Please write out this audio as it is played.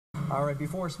All right,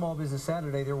 before Small Business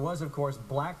Saturday, there was, of course,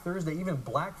 Black Thursday, even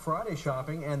Black Friday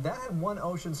shopping, and that had one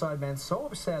Oceanside man so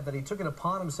upset that he took it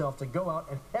upon himself to go out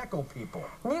and heckle people.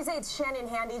 News 8's Shannon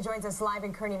Handy joins us live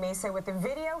in Kearney Mesa with the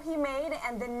video he made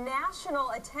and the national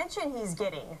attention he's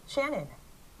getting. Shannon.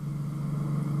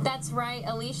 That's right,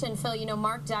 Alicia and Phil. You know,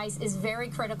 Mark Dice is very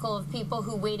critical of people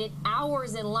who waited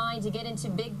hours in line to get into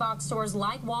big box stores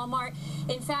like Walmart.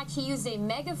 In fact, he used a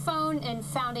megaphone and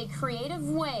found a creative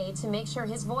way to make sure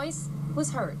his voice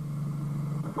was heard.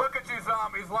 Look at you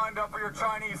zombies lined up for your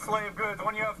Chinese slave goods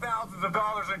when you have thousands of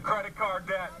dollars in credit card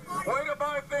debt. Way to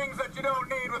buy things that you don't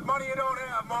need with money you don't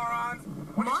have, morons.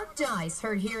 Mark Dice,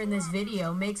 heard here in this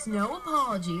video, makes no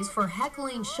apologies for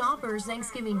heckling shoppers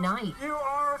Thanksgiving night. You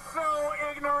are so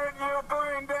ignorant, you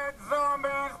brain-dead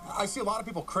zombies. I see a lot of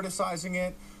people criticizing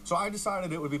it, so I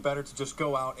decided it would be better to just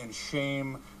go out and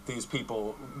shame these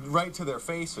people right to their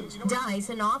faces. Dice,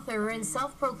 an author and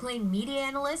self-proclaimed media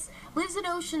analyst, lives in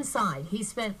Oceanside. He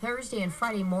spent Thursday and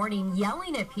Friday morning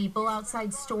yelling at people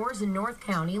outside stores in North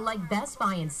County like Best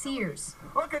Buy and Sears.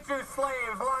 Look at you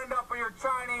slaves lined up for your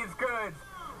Chinese goods.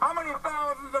 How many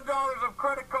thousands of dollars of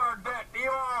credit card debt do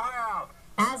you all have?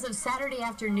 As of Saturday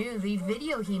afternoon, the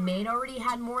video he made already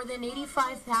had more than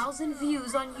 85,000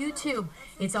 views on YouTube.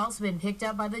 It's also been picked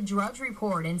up by the Drudge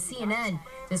Report and CNN.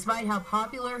 Despite how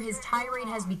popular his tirade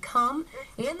has become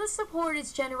and the support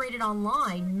it's generated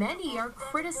online, many are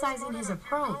criticizing his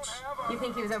approach. You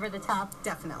think he was over the top?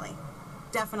 Definitely.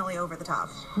 Definitely over the top.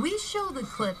 We show the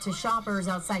clip to shoppers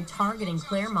outside Target in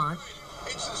Claremont.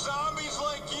 It's the zombies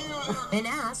like you. And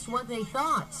asked what they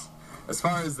thought. As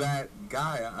far as that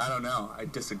guy, I don't know. I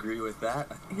disagree with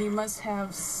that. He must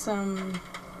have some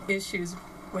issues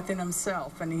within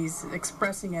himself, and he's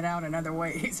expressing it out in other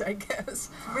ways, I guess.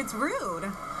 It's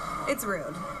rude. It's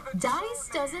rude. Dice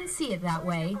doesn't see it that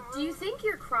way. Do you think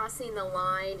you're crossing the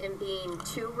line and being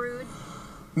too rude?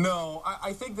 No,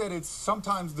 I think that it's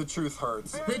sometimes the truth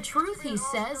hurts. The truth, he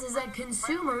says, is that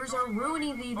consumers are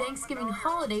ruining the Thanksgiving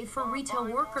holiday for retail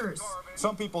workers.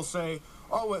 Some people say,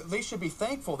 oh, they should be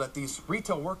thankful that these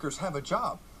retail workers have a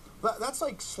job. That's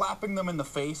like slapping them in the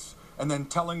face and then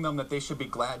telling them that they should be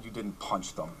glad you didn't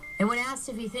punch them. And when asked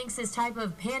if he thinks this type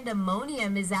of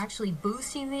pandemonium is actually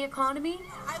boosting the economy,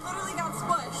 I literally got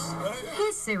squished.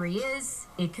 his theory is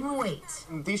it can wait.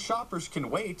 These shoppers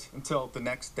can wait until the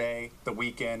next day, the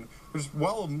weekend. There's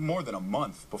well more than a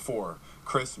month before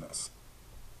Christmas.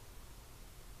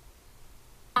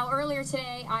 Now, earlier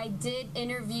today, I did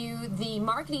interview the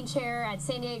marketing chair at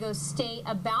San Diego State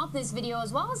about this video,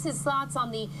 as well as his thoughts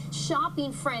on the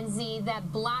shopping frenzy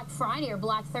that Black Friday or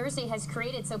Black Thursday has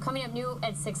created. So coming up new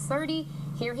at 6:30,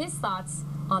 hear his thoughts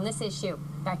on this issue.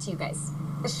 Back to you guys.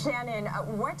 Shannon,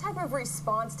 what type of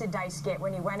response did Dice get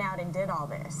when he went out and did all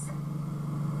this?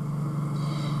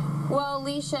 Well,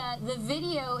 Alicia, the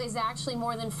video is actually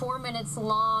more than 4 minutes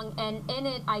long, and in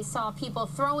it I saw people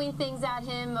throwing things at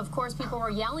him. Of course, people were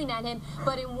yelling at him,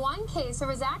 but in one case there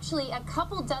was actually a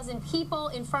couple dozen people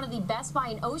in front of the Best Buy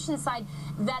in Oceanside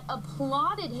that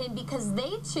applauded him because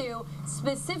they too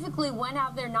specifically went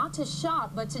out there not to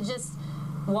shop, but to just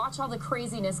watch all the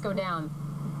craziness go down.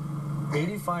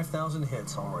 85,000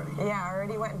 hits already. Yeah,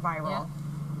 already went viral. Yeah.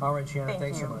 All right, Shannon, Thank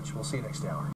thanks you. so much. We'll see you next hour.